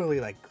particularly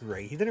like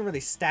great. He didn't really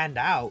stand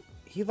out.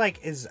 He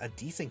like is a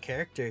decent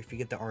character if you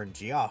get the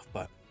RNG off,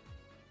 but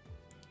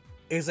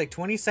it's like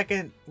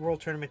 22nd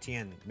World Tournament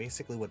TN,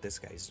 basically what this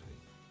guy's doing.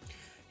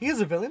 He is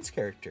a villain's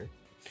character.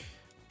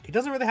 He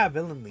doesn't really have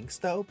villain links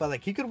though, but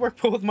like he could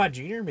work well with Ma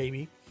Junior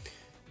maybe.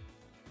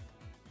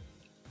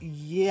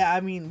 Yeah,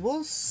 I mean,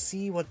 we'll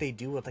see what they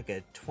do with like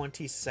a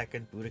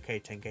 22nd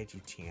Budokai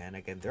Tenkaichi TN.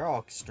 Again, they're all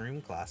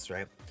extreme class,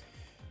 right?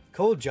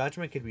 Cold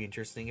Judgment could be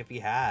interesting if he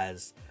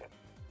has.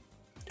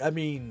 I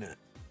mean,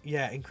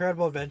 yeah,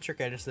 Incredible Adventure,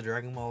 Guidance to the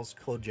Dragon Balls,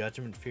 Cold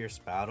Judgment, Fierce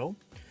Battle.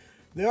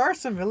 There are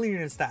some villain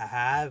units that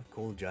have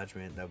Cold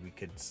Judgment that we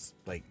could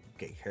like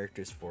get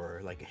characters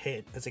for, like a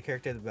Hit as a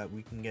character that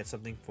we can get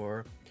something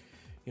for.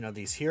 You know,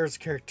 these heroes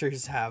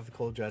characters have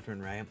Cold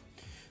Judgment, right?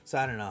 So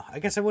I don't know. I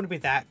guess I wouldn't be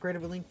that great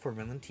of a link for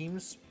villain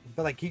teams,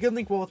 but like he could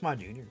link well with Ma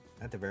Junior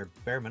at the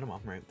bare minimum,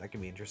 right? That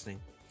could be interesting.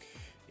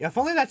 Yeah, if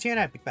only that TN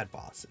had big bad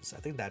bosses,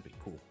 I think that'd be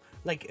cool.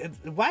 Like,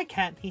 why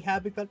can't he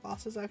have big bad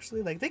bosses?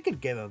 Actually, like they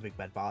could give him big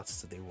bad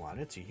bosses if they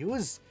wanted to. He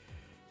was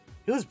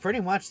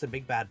pretty much the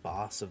big bad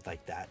boss of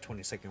like that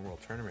 22nd World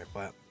Tournament,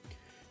 but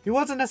he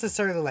wasn't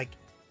necessarily like,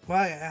 well,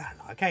 I don't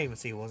know, I can't even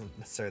say he wasn't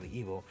necessarily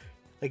evil.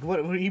 Like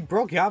when he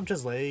broke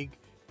Yamcha's leg,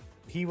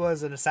 he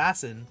was an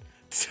assassin.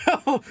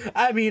 So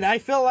I mean, I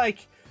feel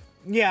like,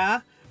 yeah,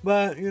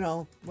 but you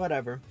know,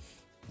 whatever.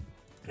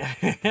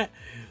 Let's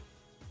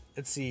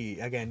see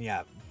again,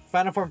 yeah.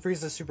 Final Form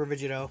Frieza, Super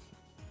Vegito,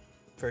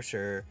 for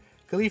sure.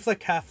 Caulifla,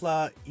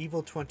 Kefla,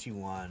 Evil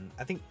 21.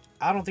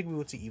 I don't think we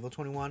would see Evil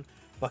 21.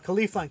 But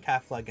Caulifla and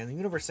Kefla, again, the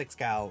Universe 6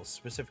 gals,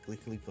 specifically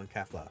Caulifla and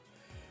Kefla,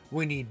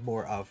 we need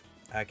more of.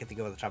 I can think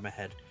of it off the top of my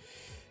head.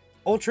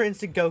 Ultra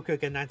Instinct Goku,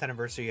 again, 9th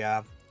anniversary,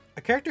 yeah.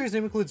 A character whose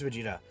name includes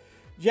Vegeta.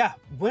 Yeah,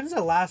 when's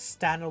the last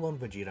standalone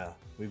Vegeta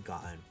we've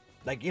gotten?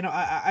 Like, you know,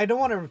 I don't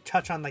want to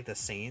touch on, like, the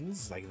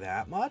Saiyans, like,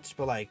 that much,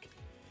 but, like,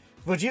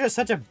 Vegeta's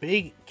such a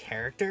big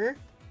character.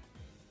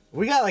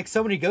 We got, like,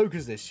 so many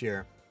Gokus this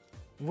year.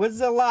 When's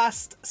the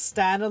last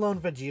standalone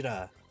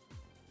Vegeta?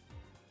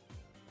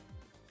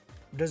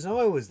 There's no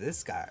way it was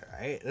this guy,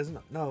 right? There's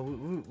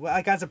no,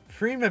 like as a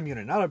premium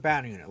unit, not a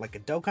banner unit, like a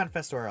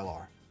Dokkanfest or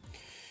LR.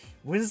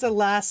 When's the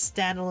last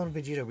standalone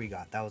Vegeta we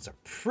got? That was a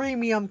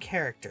premium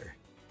character.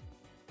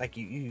 Like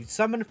you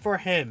summoned for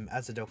him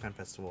as a Dokkan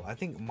Festival. I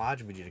think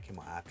Majin Vegeta came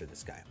out after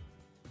this guy.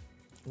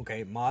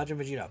 Okay, Majin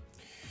Vegeta.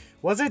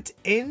 Was it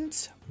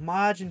Int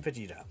Majin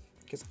Vegeta?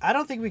 Because I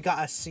don't think we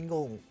got a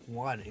single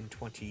one in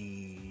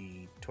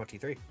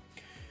 2023.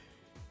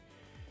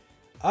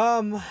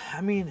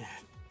 I mean,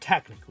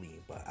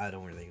 technically, but I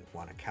don't really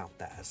want to count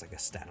that as like a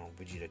standalone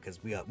Vegeta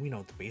because we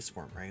know the base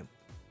form, right?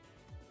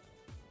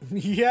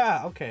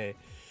 Yeah, okay.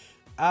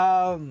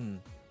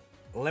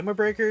 Lemma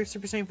Breaker,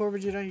 Super Saiyan 4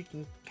 Vegeta, you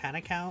can kind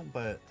of count,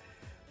 but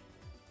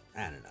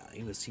I don't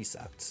know. He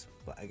sucked.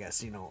 But I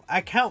guess, you know,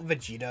 I count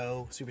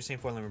Vegito, Super Saiyan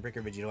 4 Lemma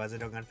Breaker Vegito as a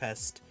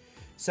Dokkanfest.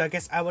 So I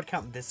guess I would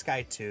count this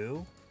guy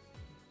too.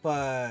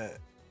 But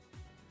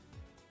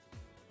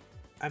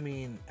I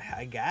mean,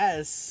 I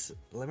guess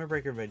Lemma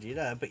Breaker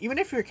Vegeta. But even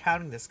if you're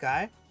counting this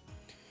guy,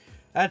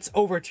 that's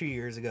over 2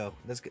 years ago.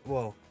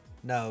 Well,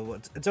 no,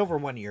 it's over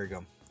 1 year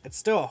ago. It's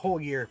still a whole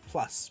year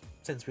plus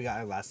since we got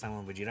our last time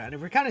on Vegeta. And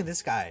if we're counting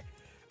this guy,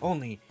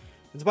 only.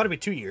 It's about to be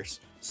 2 years.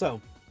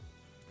 So,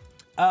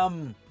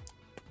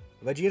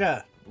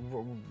 Vegeta,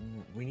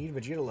 we need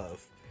Vegeta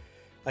love.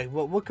 Like,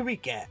 what could we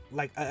get?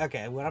 Like,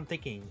 okay, what I'm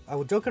thinking,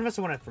 Dokkanfest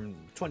one from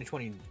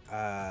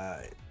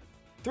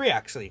 2023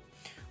 actually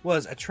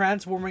was a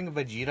transforming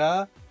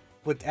Vegeta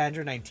with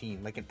Android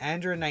 19, like an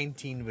Android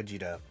 19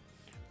 Vegeta.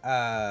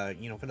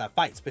 You know, for that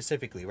fight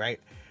specifically, right?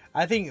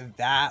 I think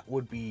that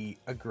would be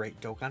a great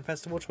Dokkan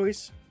Festival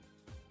choice.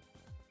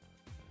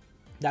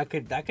 That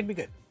could be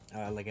good.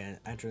 Like an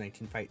Android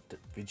 19 fight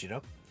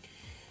Vegeta.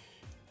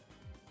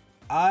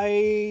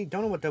 I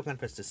don't know what Dokkan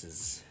Fest this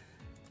is,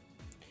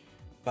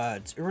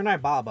 but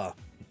Urunai Baba.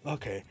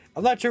 Okay,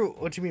 I'm not sure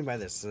what you mean by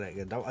this. Like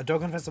a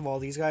Dokkan Fest of all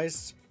these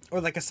guys,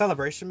 or like a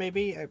celebration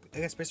maybe. I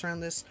guess based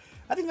around this.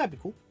 I think that'd be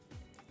cool.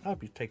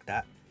 I'd take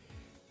that.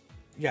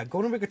 Yeah,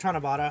 Golden Week of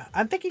Tanabata.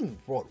 I'm thinking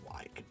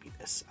worldwide could be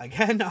this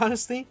again.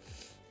 Honestly,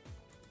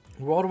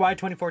 worldwide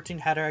 2014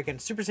 header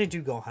against Super Saiyan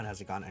 2 Gohan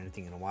hasn't gotten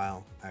anything in a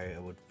while. I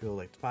would feel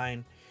like it's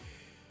fine.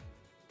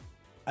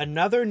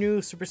 Another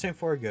new Super Saiyan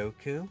 4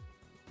 Goku.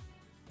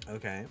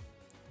 Okay.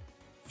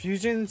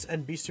 Fusions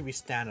and Beast to be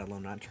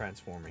standalone, not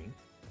transforming.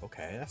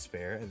 Okay, that's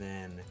fair. And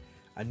then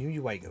a new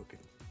UI Goku.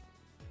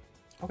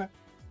 Okay.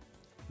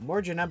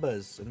 More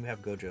Janebas, and we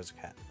have Gojo's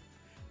cat.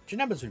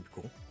 Janebas would be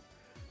cool.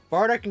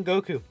 Bardock and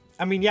Goku.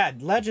 I mean, yeah,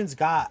 Legends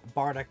got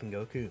Bardock and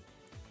Goku.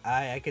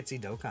 I could see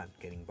Dokkan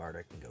getting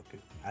Bardock and Goku.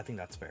 I think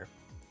that's fair.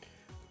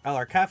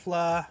 LR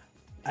Kefla,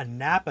 a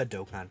Nappa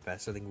Dokkan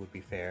Fest, I think would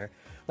be fair.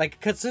 Like,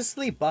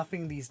 consistently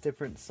buffing these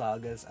different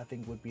sagas, I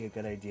think would be a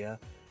good idea.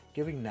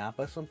 Giving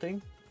Nappa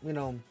something, you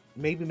know,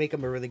 maybe make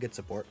him a really good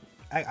support.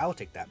 I'll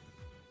take that.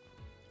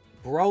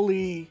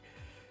 Broly.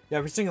 Yeah,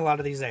 we're seeing a lot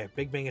of these there.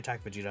 Big Bang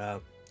Attack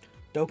Vegeta.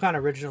 Dokkan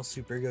Original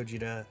Super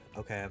Gogeta.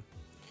 Okay.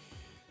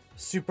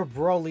 Super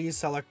Broly,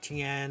 Select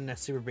Tien,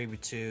 Super Baby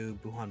 2,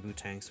 Buhan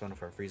Butang, Spinal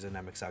for Frieza,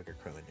 Namek Saga,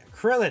 Krillin. Yeah,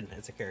 Krillin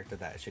is a character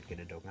that should get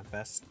a Dokkan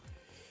Fest.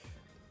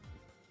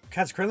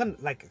 Has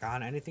Krillin, like,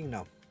 gone anything?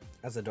 No.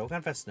 As a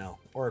Dokkan Fest? No.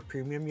 Or a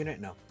premium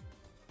unit? No.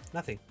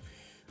 Nothing.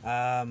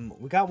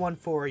 We got one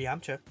for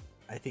Yamcha.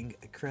 I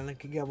think Krillin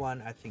could get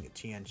one. I think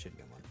Tien should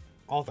get one.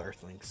 All the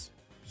Earthlings,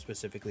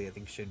 specifically, I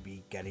think should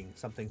be getting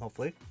something,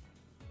 hopefully.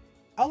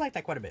 I like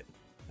that quite a bit.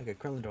 Like a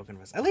Krillin Dokkan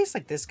Fest. At least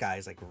like this guy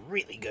is like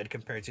really good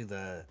compared to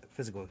the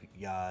physical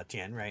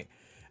Tien, right?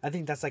 I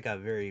think that's like a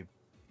very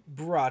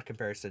broad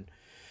comparison.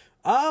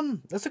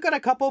 Let's look at a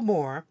couple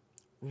more.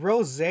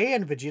 Rose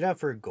and Vegeta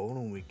for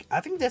Golden Week. I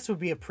think this would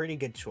be a pretty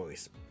good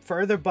choice.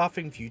 Further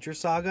buffing Future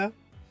Saga.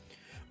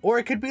 Or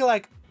it could be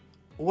like,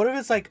 what if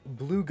it's like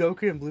Blue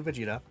Goku and Blue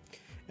Vegeta,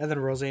 and then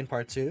Rose in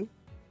Part 2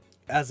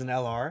 as an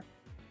LR,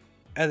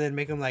 and then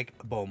make him like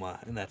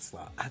Bulma in that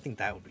slot. I think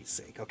that would be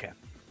sick. Okay.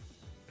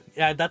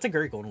 Yeah, that's a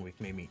great Golden Week,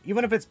 maybe.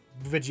 Even if it's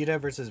Vegeta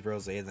versus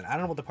Rose, then I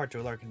don't know what the Part 2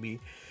 LR could be.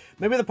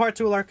 Maybe the Part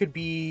 2 LR could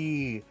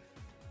be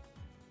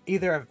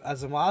either a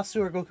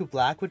Zamasu or Goku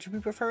Black, which would be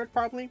preferred,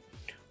 probably.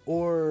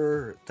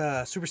 Or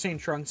the Super Saiyan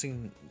Trunks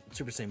and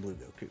Super Saiyan Blue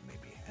Goku,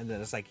 maybe. And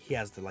then it's like, he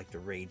has the, like, the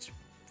Rage,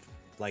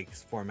 like,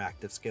 form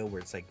active skill,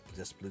 where it's, like,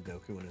 just Blue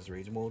Goku in his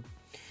Rage mode.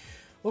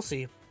 We'll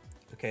see.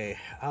 Okay,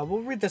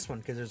 we'll read this one,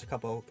 because there's a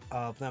couple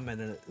of them,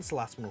 and then it's the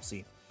last one we'll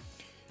see.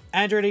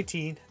 Android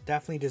 18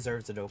 definitely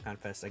deserves a Dokkan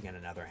Fest. Again,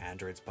 another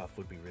Android's buff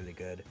would be really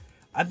good.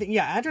 I think,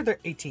 yeah, Android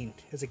 18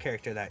 is a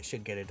character that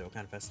should get a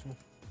Dokkan Festival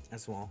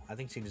as well. I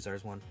think she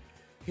deserves one.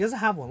 He doesn't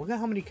have one. Look at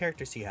how many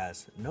characters he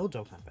has. No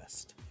Dokkan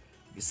Fest.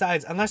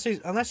 Besides, unless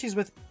she's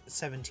with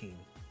 17.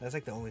 That's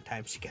like the only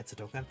time she gets a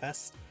Dokkan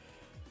Fest.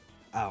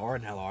 Or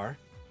an LR.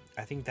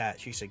 I think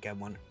that she should get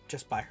one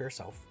just by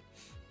herself.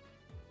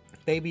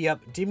 Baby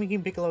up. Demon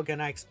King Piccolo,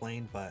 again, I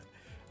explained, but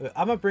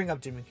I'm gonna bring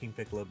up Demon King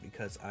Piccolo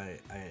because I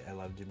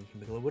love Demon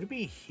King Piccolo. Would it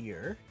be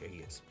here? Here he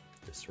is.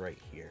 Just right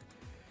here.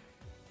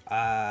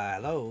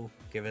 Hello.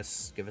 Give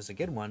us a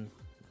good one.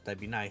 That'd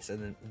be nice.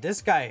 And then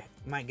this guy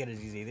might get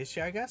his easy this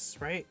year, I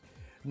guess, right?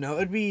 No,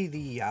 it'd be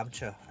the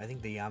Yamcha. I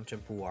think the Yamcha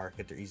and Puar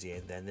get their easy,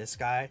 and then this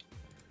guy.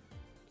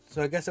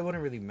 So I guess it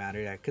wouldn't really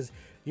matter that, because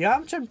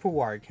Yamcha and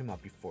Puar came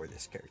up before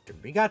this character.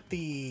 We got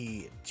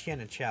the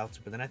Tien and Chaozu,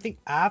 but then I think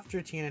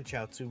after Tien and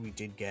Chaozu, we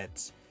did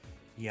get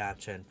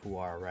Yamcha and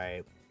Puar,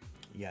 right?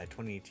 Yeah,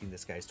 2018,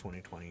 this guy's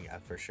 2020, yeah,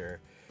 for sure.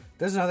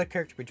 There's another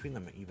character between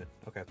them, even.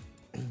 Okay.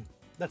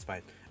 That's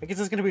fine. I guess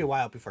it's going to be a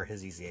while before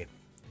his EZA.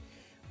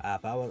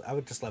 But I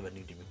would just love a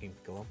new Demon King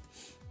Piccolo.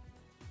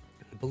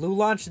 Blue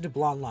launch into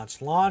Blonde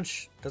launch.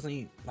 Launch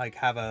doesn't, like,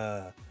 have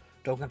a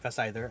Dokkan Fest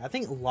either. I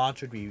think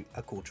launch would be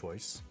a cool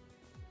choice.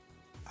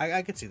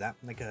 I could see that.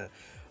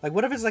 Like,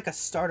 what if it's like a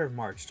start of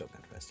March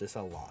Dokkan Fest? It's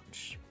a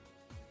launch.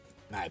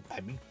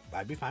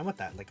 I'd be fine with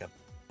that. Like a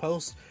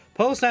post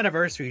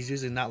anniversary is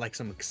usually not like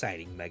some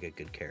exciting mega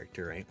good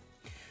character, right?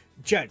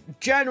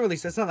 Generally,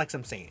 so it's not like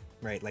some Saiyan,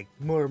 right? Like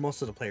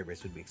most of the player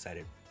base would be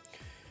excited.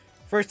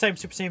 First time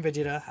Super Saiyan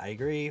Vegeta, I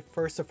agree.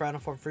 First of Final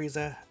Form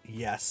Frieza,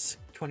 yes.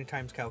 20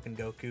 times Kaioken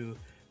Goku,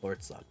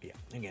 Lord Slug, yeah.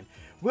 Again,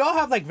 we all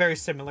have like very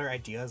similar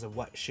ideas of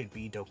what should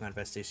be Dokkan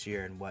Fest this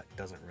year and what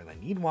doesn't really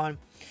need one.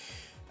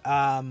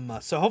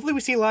 So hopefully we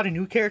see a lot of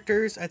new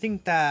characters. I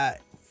think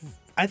that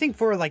I think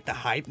for like the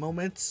hype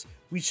moments,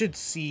 we should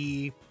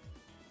see,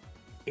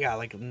 yeah,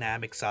 like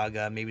Namek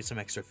Saga, maybe some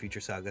extra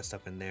Future Saga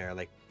stuff in there,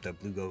 like the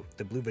Blue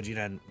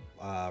Vegeta and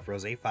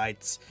Rose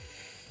fights,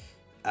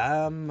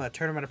 a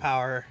Tournament of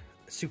Power,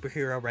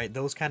 superhero, right?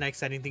 Those kind of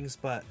exciting things.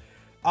 But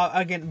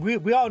again,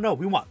 we all know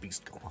we want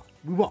Beast Gohan,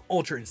 we want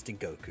Ultra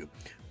Instinct Goku.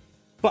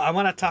 But I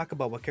want to talk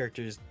about what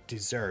characters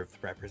deserve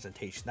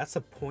representation. That's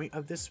the point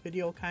of this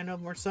video, kind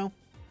of, more so.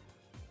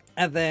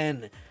 And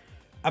then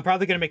I'm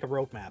probably going to make a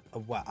roadmap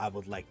of what I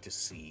would like to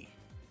see,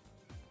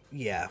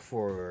 yeah,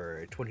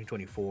 for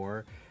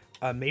 2024.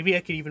 Maybe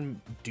I could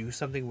even do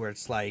something where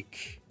it's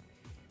like,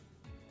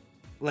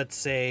 let's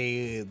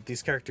say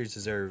these characters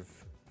deserve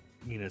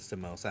units the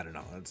most. I don't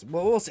know.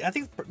 Well, we'll see. I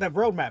think the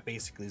roadmap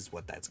basically is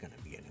what that's going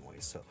to be anyway.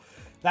 So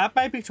that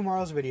might be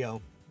tomorrow's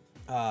video.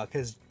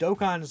 Because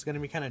Dokkan is going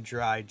to be kind of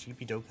dry.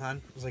 GP Dokkan.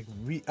 It's like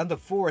on the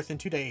 4th in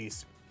 2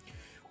 days,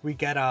 we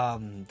get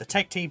the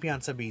Tech TP on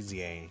sub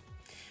EZA,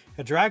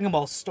 a Dragon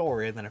Ball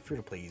story, and then a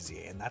free-to-play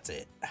EZA, and that's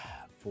it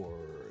for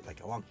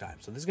like a long time.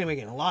 So this is going to be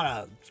getting a lot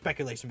of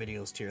speculation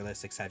videos, tier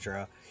lists,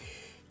 etc.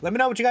 Let me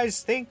know what you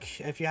guys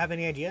think. If you have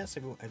any ideas,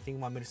 anything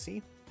you want me to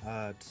see,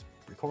 just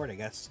record, I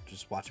guess.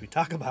 Just watch me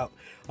talk about.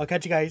 I'll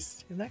catch you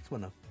guys in the next one,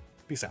 though.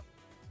 Peace out.